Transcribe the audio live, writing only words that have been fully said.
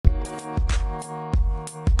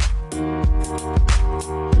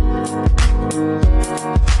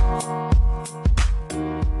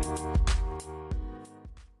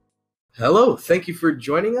Hello, thank you for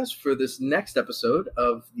joining us for this next episode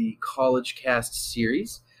of the College Cast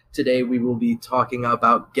series. Today we will be talking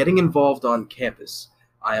about getting involved on campus.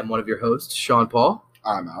 I am one of your hosts, Sean Paul.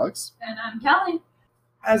 I'm Alex. And I'm Kelly.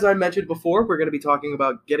 As I mentioned before, we're going to be talking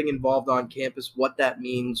about getting involved on campus, what that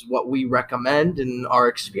means, what we recommend, and our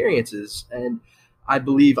experiences. And I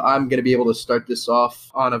believe I'm going to be able to start this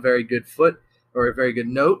off on a very good foot, or a very good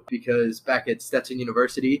note, because back at Stetson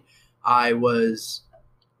University, I was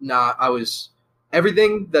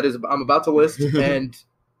everything that I'm about to list, and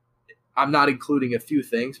I'm not including a few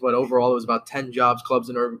things, but overall it was about 10 jobs, clubs,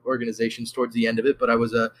 and organizations towards the end of it. But I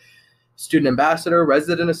was a student ambassador,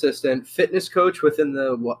 resident assistant, fitness coach within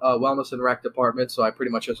the wellness and rec department. So I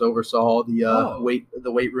pretty much just oversaw all the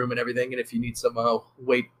weight room and everything. And if you need some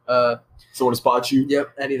weight, Someone to spot you?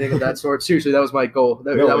 Yep, anything of that sort. Seriously, that was my goal.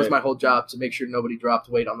 That was my whole job, to make sure nobody dropped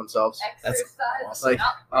weight on themselves. Exercise.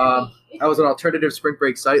 awesome. I was an alternative spring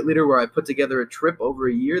break site leader where I put together a trip over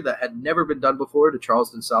a year that had never been done before to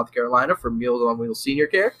Charleston, South Carolina for Meals on Wheels Senior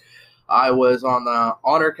Care. I was on the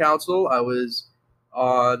Honor Council. I was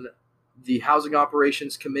on the Housing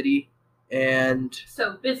Operations Committee, and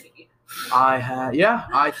So busy.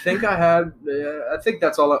 I think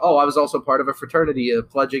that's all. I was also part of a fraternity,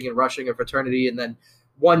 pledging and rushing a fraternity, and then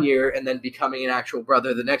 1 year, and then becoming an actual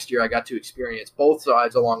brother the next year. I got to experience both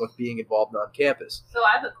sides along with being involved on campus. So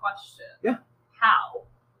I have a question. Yeah.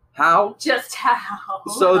 How? Just how?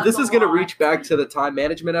 So That's this a is going to lot. reach back to the time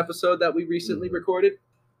management episode that we recently recorded.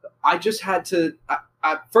 I just had to.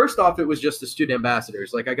 First off, it was just the student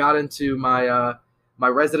ambassadors. Like, I got into my my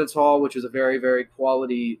residence hall, which was a very, very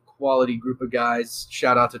quality group of guys.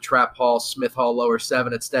 Shout out to Trap Hall, Smith Hall, Lower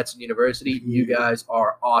 7 at Stetson University. You guys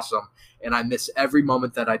are awesome, and I miss every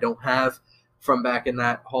moment that I don't have from back in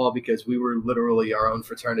that hall, because we were literally our own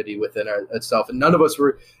fraternity within itself, and none of us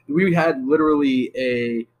were. We had literally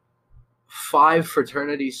a 5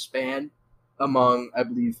 fraternity span among, I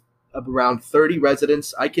believe, around 30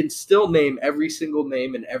 residents. I can still name every single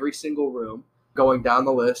name in every single room going down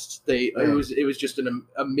the list. It was just an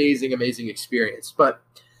amazing experience. But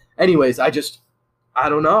anyways, I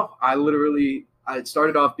don't know. I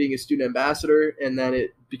started off being a student ambassador, and then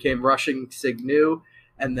it became rushing Sig Nu,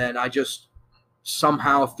 and then I just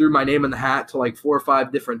somehow threw my name in the hat to like 4 or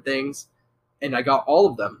 5 different things, and I got all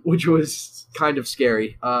of them, which was kind of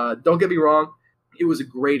scary. Don't get me wrong. It was a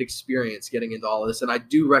great experience getting into all of this, and I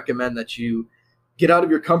do recommend that you get out of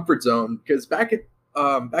your comfort zone, because back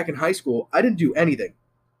in high school, I didn't do anything.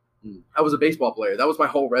 I was a baseball player. That was my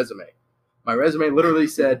whole resume. My resume literally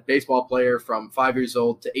said baseball player from 5 years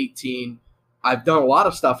old to 18. I've done a lot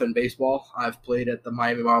of stuff in baseball. I've played at the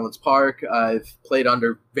Miami Marlins Park. I've played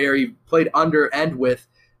under and with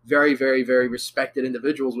very, very, very respected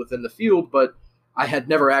individuals within the field, but I had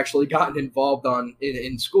never actually gotten involved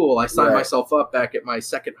in school. I signed myself up back at my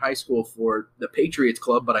second high school for the Patriots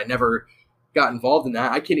Club, but I never got involved in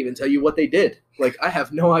that. I can't even tell you what they did. Like, I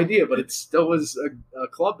have no idea, but it still was a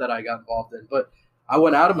club that I got involved in. But I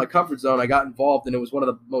went out of my comfort zone. I got involved, and it was one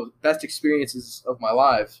of the best experiences of my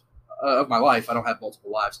life. I don't have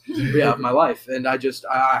multiple lives. But yeah, of my life. And I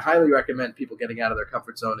highly recommend people getting out of their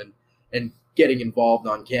comfort zone and getting involved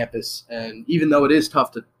on campus. And even though it is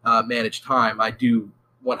tough to manage time, I do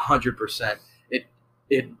 100%.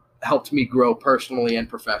 It helped me grow personally and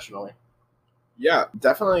professionally. Yeah,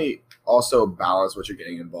 definitely also balance what you're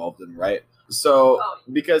getting involved in, right? So,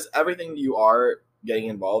 because everything you are getting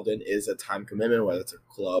involved in is a time commitment, whether it's a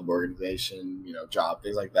club, organization, job,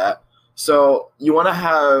 things like that. So you want to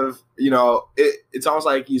have, it's almost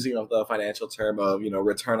like using the financial term of,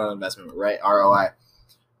 return on investment, right? ROI.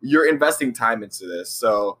 You're investing time into this.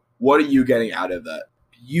 So what are you getting out of that?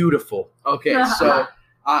 Beautiful. Okay, so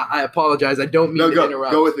I apologize. I don't mean to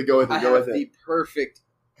interrupt. Go with it. The perfect.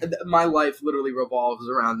 My life literally revolves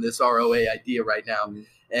around this ROA idea right now. Mm-hmm.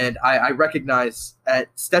 And I recognize at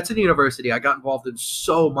Stetson University, I got involved in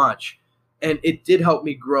so much, and it did help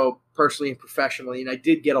me grow personally and professionally, and I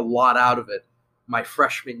did get a lot out of it my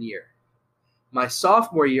freshman year. My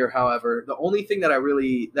sophomore year, however, the only thing that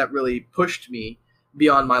really pushed me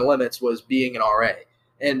beyond my limits was being an RA.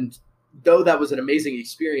 And though that was an amazing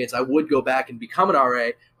experience, I would go back and become an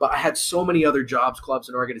RA, but I had so many other jobs, clubs,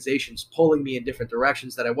 and organizations pulling me in different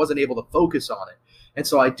directions that I wasn't able to focus on it. And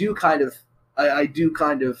so I do kind of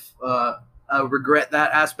regret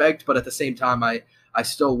that aspect, but at the same time, I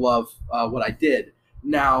still love what I did.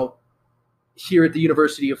 Now, here at the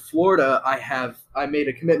University of Florida, I made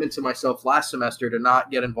a commitment to myself last semester to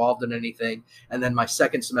not get involved in anything, and then my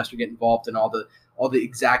second semester get involved in all the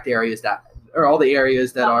exact areas that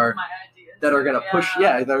are going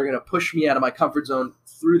to push me out of my comfort zone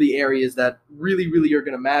through the areas that really, really are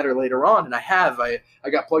going to matter later on. And I have. I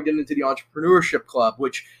got plugged into the Entrepreneurship Club,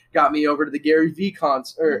 which got me over to the Gary Vee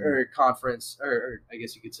conference, or I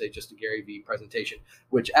guess you could say just a Gary Vee presentation,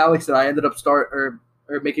 which Alex and I ended up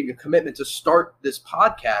making a commitment to start this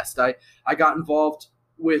podcast. I got involved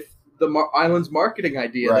with the Islands marketing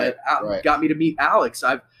idea that got me to meet Alex.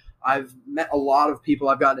 I've met a lot of people.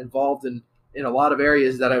 I've gotten involved in a lot of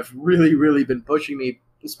areas that have really, really been pushing me,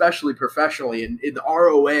 especially professionally. And the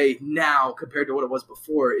ROA now compared to what it was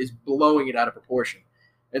before is blowing it out of proportion.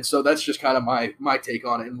 And so that's just kind of my take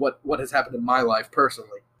on it and what has happened in my life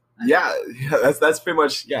personally. Yeah, that's pretty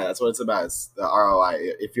much, that's what it's about. It's the ROI.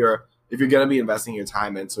 If you're going to be investing your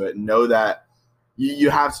time into it, know that you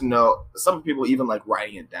have to know. Some people even like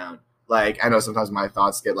writing it down. Like, I know sometimes my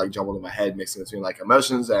thoughts get like jumbled in my head, mixing between like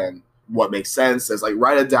emotions and what makes sense. It's like,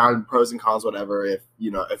 write it down, pros and cons, whatever. If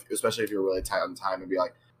especially if you're really tight on time, and be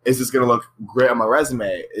like, is this going to look great on my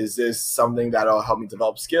resume? Is this something that'll help me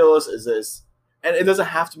develop skills? Is this, and it doesn't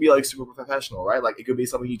have to be like super professional, right? Like, it could be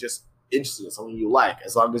something you just interested in, something you like,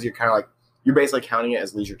 as long as you're kind of like, you're basically counting it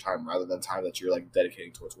as leisure time rather than time that you're like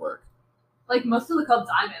dedicating towards work. Like, most of the clubs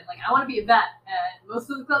I'm in, like, I want to be a vet, and most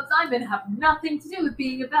of the clubs I'm in have nothing to do with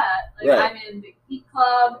being a vet. Like, I'm in the Geek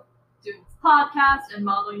Club, doing this podcast, and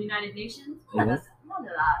Modeling United Nations. None of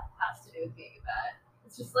that has to do with being a vet.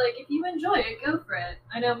 It's just like, if you enjoy it, go for it.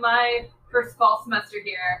 I know my first fall semester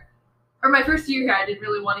here, or my first year here, I didn't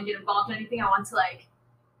really want to get involved in anything. I wanted to, like,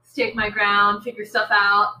 stake my ground, figure stuff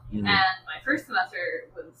out, and my first semester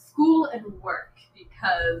was school and work,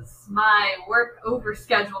 because my work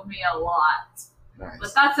overscheduled me a lot. Nice.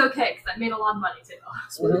 But that's okay, because I made a lot of money too.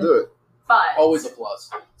 That's the way to do it. But always a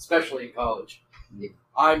plus, especially in college.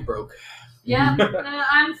 I'm broke. Yeah,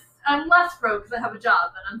 I'm less broke because I have a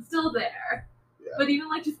job, but I'm still there. Yeah. But even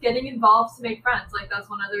like just getting involved to make friends, like that's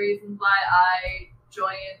one of the reasons why I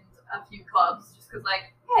joined a few clubs, just because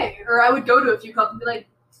like, hey, or I would go to a few clubs and be like,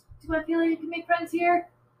 do I feel like I can make friends here?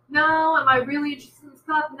 No. Am I really interested in this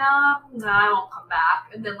club? No, I won't come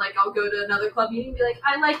back. And then like I'll go to another club meeting and be like,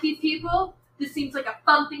 I like these people. This seems like a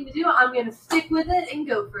fun thing to do. I'm going to stick with it and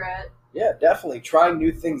go for it. Yeah, definitely. Trying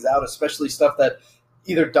new things out, especially stuff that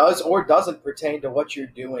either does or doesn't pertain to what you're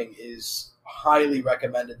doing, is highly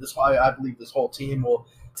recommended. This is why I believe this whole team will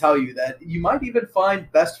tell you that you might even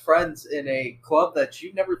find best friends in a club that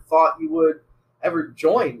you never thought you would ever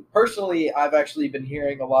join. Personally, I've actually been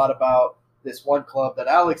hearing a lot about this one club that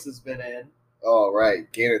Alex has been in. Oh,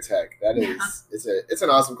 right. Gator Tech. That is, it's an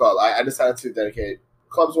awesome club. I decided to dedicate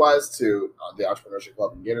clubs-wise to the Entrepreneurship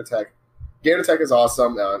Club in Gator Tech. Gator Tech is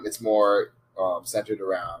awesome. It's more centered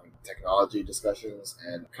around technology discussions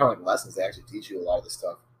and kind of like lessons. They actually teach you a lot of this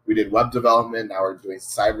stuff. We did web development. Now we're doing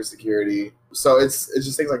cybersecurity. So it's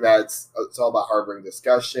just things like that. It's all about harboring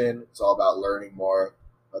discussion. It's all about learning more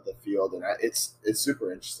about the field, and it's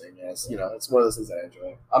super interesting. And it's one of those things that I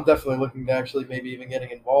enjoy. I'm definitely looking to actually maybe even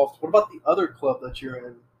getting involved. What about the other club that you're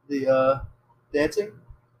in, the dancing?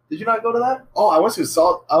 Did you not go to that? Oh, I went to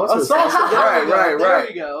Salsa. Right. There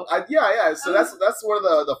you go. Yeah. So that's one of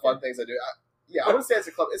the fun things I do. I wouldn't say it's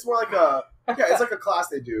a club. It's more like it's like a class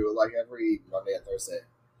they do like every Monday and Thursday.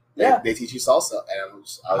 They teach you salsa, and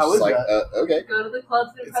I was like, okay. Go to the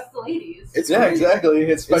clubs and impress the ladies.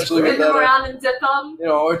 Exactly. Especially with them around and dip them.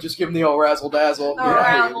 Or just give them the old razzle dazzle. The old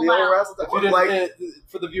razzle dazzle.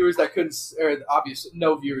 For the viewers that couldn't, or obviously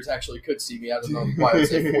no viewers actually could see me. I don't know why I would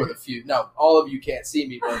say for the few. No, all of you can't see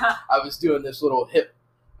me, but I was doing this little hip,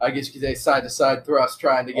 I guess you could say, side to side thrust,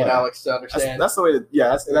 trying to get Alex to understand. That's the way.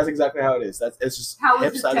 That's exactly how it is. It's just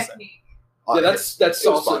hip side to side. Yeah, that's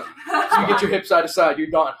salsa. So you get your hip side to side, you're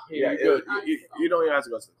done. You're good. You don't even have to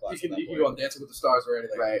go to the class. You can go on Dancing with the Stars or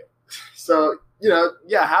anything. Right. So,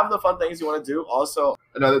 have the fun things you want to do. Also,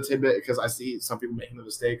 another tidbit, because I see some people making the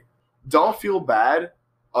mistake, don't feel bad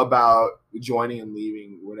about joining and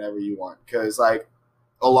leaving whenever you want. Because, like,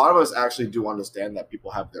 a lot of us actually do understand that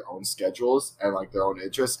people have their own schedules and, like, their own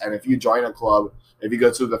interests. And if you join a club, if you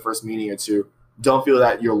go to the first meeting or two, don't feel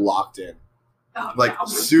that you're locked in.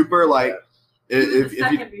 Super, like... If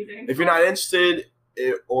you're not interested,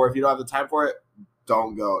 or if you don't have the time for it,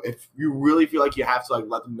 don't go. If you really feel like you have to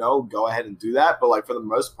let them know, go ahead and do that. But for the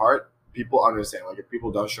most part, people understand. If people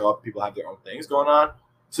don't show up, people have their own things going on.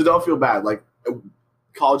 So don't feel bad.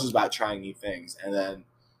 College is about trying new things, and then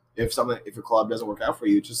if a club doesn't work out for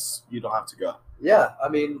you, you don't have to go. Yeah, I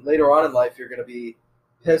mean, later on in life, you're going to be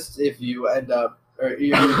pissed if you end up, or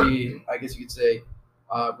you're going to be, I guess you could say,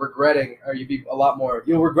 regretting, or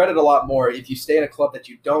you'll regret it a lot more if you stay in a club that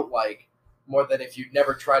you don't like, more than if you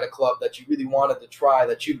never tried a club that you really wanted to try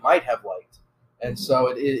that you might have liked. And so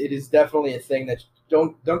it is definitely a thing that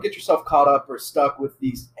don't get yourself caught up or stuck with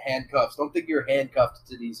these handcuffs. Don't think you're handcuffed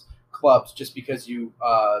to these clubs just because you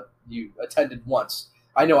attended once.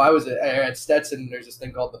 I know I was at Stetson. There's this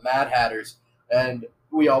thing called the Mad Hatters, and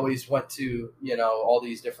we always went to all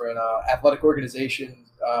these different athletic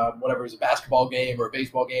organizations, whatever it was, a basketball game or a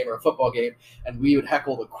baseball game or a football game, and we would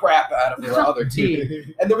heckle the crap out of the other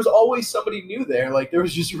team. And there was always somebody new there. Like there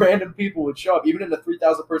was just random people would show up. Even in a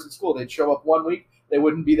 3,000 person school, they'd show up one week, they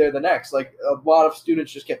wouldn't be there the next. Like a lot of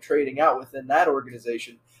students just kept trading out within that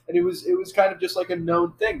organization. And it was kind of just like a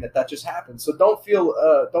known thing that just happened. So don't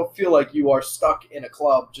feel like you are stuck in a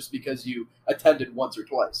club just because you attended once or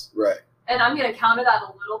twice. Right. And I'm going to counter that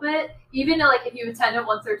a little bit. Even like if you attend it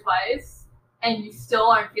once or twice and you still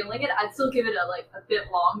aren't feeling it, I'd still give it a bit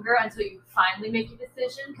longer until you finally make a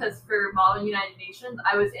decision. Because for Model United Nations,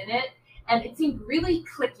 I was in it and it seemed really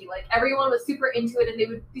cliquey. Like everyone was super into it and they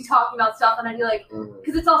would be talking about stuff and I'd be like,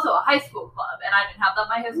 because it's also a high school club and I didn't have that in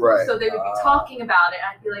my high school. Right. So they would be talking about it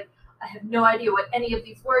and I'd be like, I have no idea what any of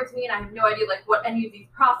these words mean. I have no idea like what any of these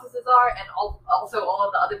processes are. And also all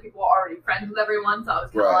of the other people are already friends with everyone. So I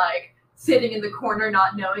was kind of like sitting in the corner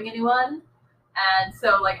not knowing anyone. And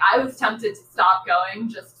so like I was tempted to stop going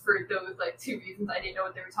just for those like two reasons. I didn't know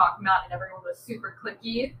what they were talking about and everyone was super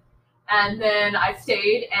cliquey. And then I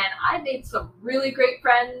stayed and I made some really great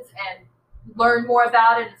friends and learned more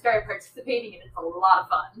about it and started participating and it's a lot of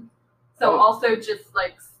fun. So also just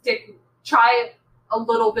like try it a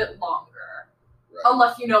little bit longer. Right.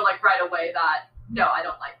 Unless you know like right away that no, I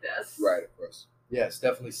don't like this. Right, of course. Yes,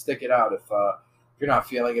 definitely stick it out if you're not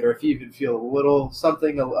feeling it, or if you even feel a little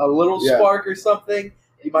something, a little spark or something,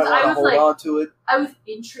 you might want to hold on to it. I was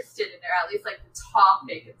interested in there, at least like the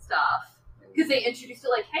topic and stuff, because they introduced it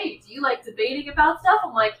like, hey, do you like debating about stuff?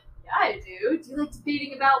 I'm like, yeah, I do. Do you like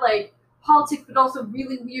debating about like politics, but also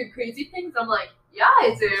really weird, crazy things? I'm like, yeah,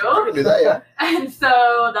 I do. I can do that, yeah. And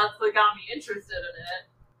so that's what got me interested in it.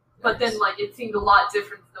 But then, like, it seemed a lot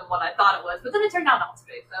different than what I thought it was. But then it turned out not to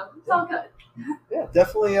be, so it's all good. Yeah,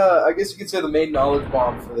 definitely. I guess you could say the main knowledge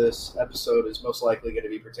bomb for this episode is most likely going to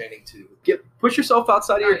be pertaining to push yourself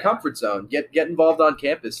outside of your comfort zone. Get involved on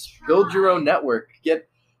campus. Build your own network. Get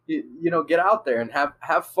out there and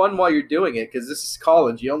have fun while you're doing it, because this is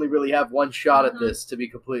college. You only really have one shot at this, to be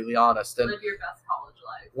completely honest. And live your best college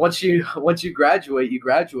life. Once you graduate, you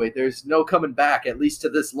graduate. There's no coming back, at least to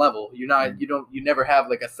this level. You never have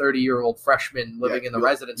like a 30-year-old freshman living in the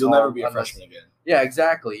residence hall. You'll never be a freshman again. Yeah,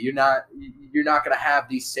 exactly. You're not going to have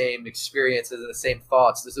these same experiences and the same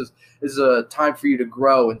thoughts. This is a time for you to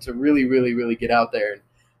grow and to really, really, really get out there.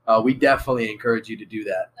 And we definitely encourage you to do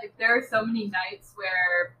that. Like there are so many nights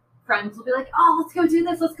where friends will be like, "Oh, let's go do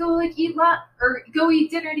this. Let's go like eat lunch or go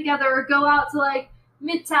eat dinner together or go out to like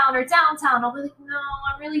Midtown or downtown." I'll be like, "No,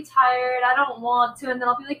 I'm really tired. I don't want to." And then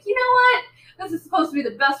I'll be like, "You know what? This is supposed to be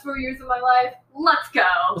the best 4 years of my life. Let's go.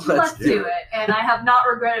 Let's do it." And I have not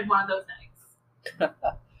regretted one of those nights.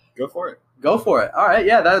 Go for it. Go for it. All right.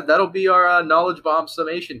 Yeah, that'll be our knowledge bomb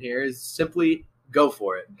summation here, is simply go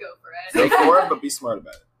for it. Go for it. Go for it, but be smart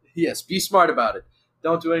about it. Yes, be smart about it.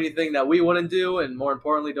 Don't do anything that we wouldn't do, and more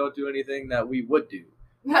importantly, don't do anything that we would do.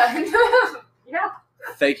 Yeah.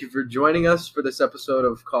 Thank you for joining us for this episode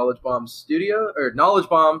of Knowledge Bomb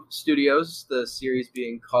Studios, the series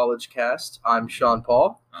being College Cast. I'm Sean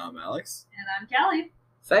Paul. I'm Alex. And I'm Callie.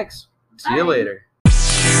 Thanks. See you later.